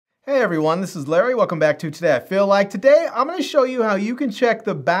Hey everyone, this is Larry. Welcome back to Today I Feel Like. Today I'm going to show you how you can check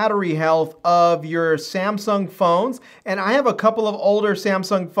the battery health of your Samsung phones. And I have a couple of older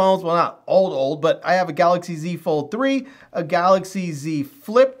Samsung phones. Well, not old, but I have a Galaxy Z Fold 3, a Galaxy Z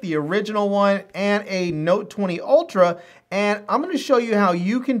Flip, the original one, and a Note 20 Ultra. And I'm going to show you how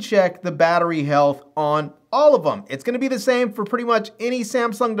you can check the battery health on all of them. It's going to be the same for pretty much any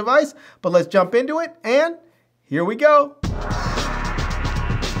Samsung device, but let's jump into it. And here we go.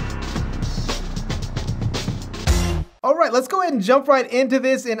 All right, let's go ahead and jump right into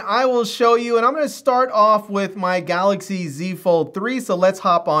this and I will show you. And I'm going to start off with my Galaxy Z Fold 3. So let's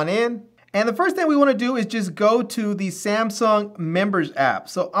hop on in. And the first thing we want to do is just go to the Samsung Members app.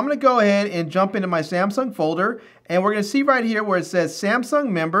 So I'm going to go ahead and jump into my Samsung folder. And we're going to see right here where it says Samsung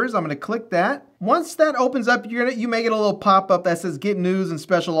Members. I'm going to click that. Once that opens up, you may get a little pop-up that says Get News and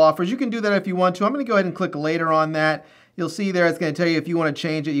Special Offers. You can do that if you want to. I'm going to go ahead and click later on that. You'll see there, it's going to tell you if you want to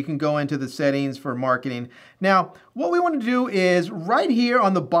change it, you can go into the settings for marketing. Now, what we want to do is right here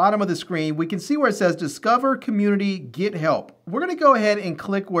on the bottom of the screen, we can see where it says Discover Community Get Help. We're going to go ahead and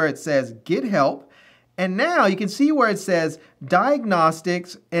click where it says Get Help. And now you can see where it says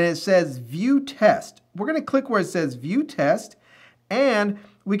Diagnostics and it says View Test. We're going to click where it says View Test. And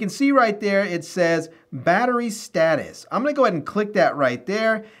we can see right there, it says battery status. I'm going to go ahead and click that right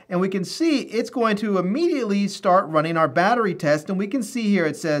there. And we can see it's going to immediately start running our battery test. And we can see here,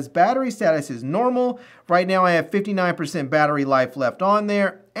 it says battery status is normal. Right now I have 59% battery life left on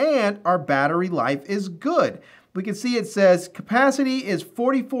there. And our battery life is good. We can see it says capacity is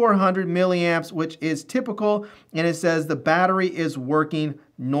 4,400 milliamps, which is typical. And it says the battery is working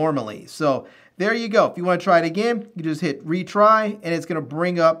normally. So there you go. If you want to try it again, you just hit retry and it's going to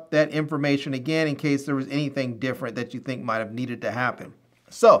bring up that information again in case there was anything different that you think might have needed to happen.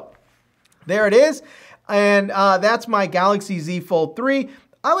 So there it is. And that's my Galaxy Z Fold 3.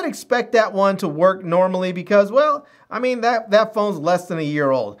 I would expect that one to work normally because, well, I mean, that phone's less than a year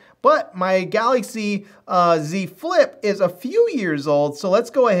old. But my Galaxy Z Flip is a few years old. So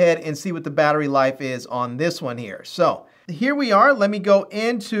let's go ahead and see what the battery life is on this one here. So here we are. Let me go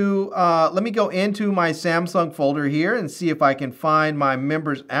into my Samsung folder here and see if I can find my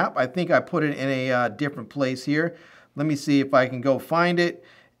Members app. I think I put it in a different place here. Let me see if I can go find it.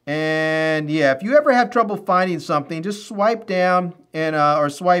 And yeah, if you ever have trouble finding something, just swipe down and or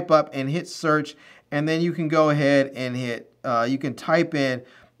swipe up and hit search, and then you can go ahead and hit. You can type in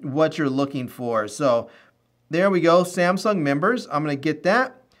what you're looking for. So there we go, Samsung Members. I'm going to get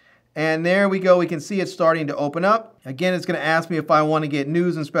that. And there we go. We can see it starting to open up. Again, it's going to ask me if I want to get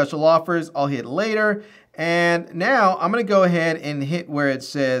news and special offers. I'll hit later. And now I'm going to go ahead and hit where it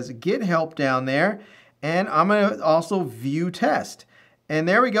says Get Help down there. And I'm going to also View Test. And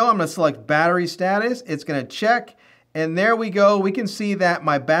there we go. I'm going to select battery status. It's going to check. And there we go. We can see that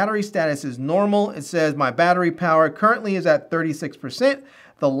my battery status is normal. It says my battery power currently is at 36%.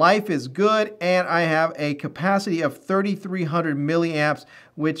 The life is good, and I have a capacity of 3,300 milliamps,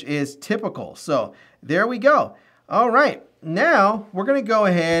 which is typical. So there we go. All right, now we're going to go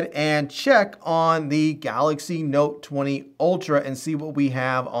ahead and check on the Galaxy Note 20 Ultra and see what we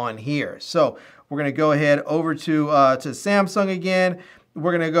have on here. So we're going to go ahead over to Samsung again.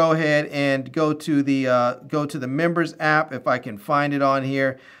 We're going to go ahead and go to the Members app if I can find it on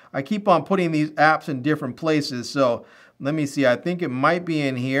here. I keep on putting these apps in different places, so let me see. I think it might be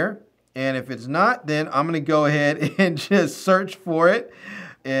in here. And if it's not, then I'm going to go ahead and just search for it.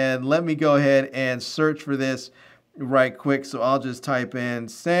 And let me go ahead and search for this right quick. So I'll just type in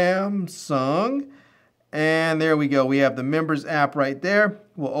Samsung. And there we go. We have the Members app right there.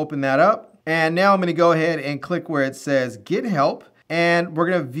 We'll open that up. And now I'm going to go ahead and click where it says Get Help. And we're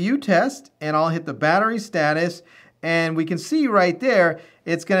going to View Test. And I'll hit the battery status. And we can see right there,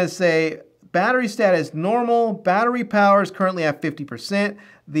 it's going to say battery status normal, battery power is currently at 50%,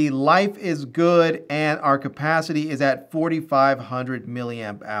 the life is good, and our capacity is at 4,500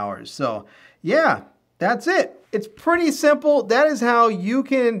 milliamp hours. So yeah, that's it. It's pretty simple. That is how you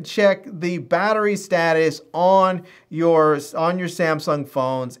can check the battery status on your Samsung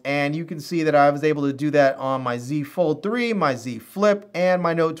phones. And you can see that I was able to do that on my Z Fold 3, my Z Flip, and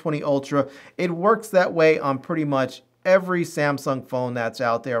my Note 20 Ultra. It works that way on pretty much every Samsung phone that's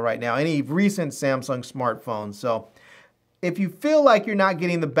out there right now, any recent Samsung smartphones. So if you feel like you're not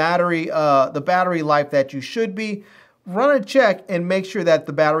getting the battery life that you should be, run a check and make sure that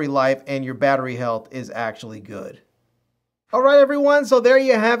the battery life and your battery health is actually good. All right, everyone, so there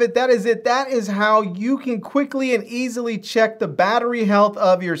you have it. That is it. That is how you can quickly and easily check the battery health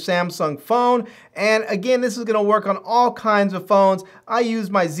of your Samsung phone. And again, this is going to work on all kinds of phones. I use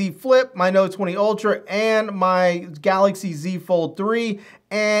my Z Flip, my Note 20 Ultra, and my Galaxy Z Fold 3.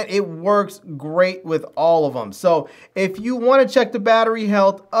 and it works great with all of them. So if you want to check the battery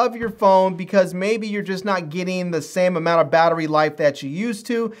health of your phone because maybe you're just not getting the same amount of battery life that you used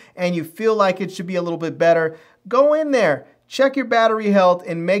to and you feel like it should be a little bit better, go in there, check your battery health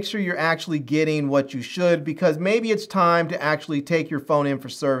and make sure you're actually getting what you should, because maybe it's time to actually take your phone in for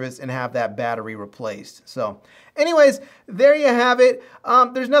service and have that battery replaced. So anyways, there you have it.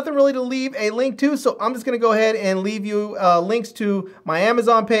 There's nothing really to leave a link to, so I'm just gonna go ahead and leave you links to my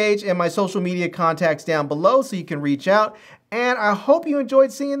Amazon page and my social media contacts down below so you can reach out. And I hope you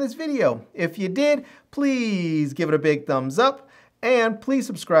enjoyed seeing this video. If you did, please give it a big thumbs up and please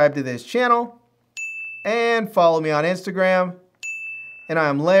subscribe to this channel and follow me on Instagram. And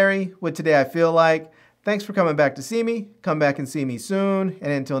I'm Larry with Today I Feel Like. Thanks for coming back to see me. Come back and see me soon.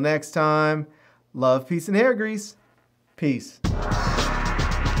 And until next time, love, peace, and hair grease. Peace.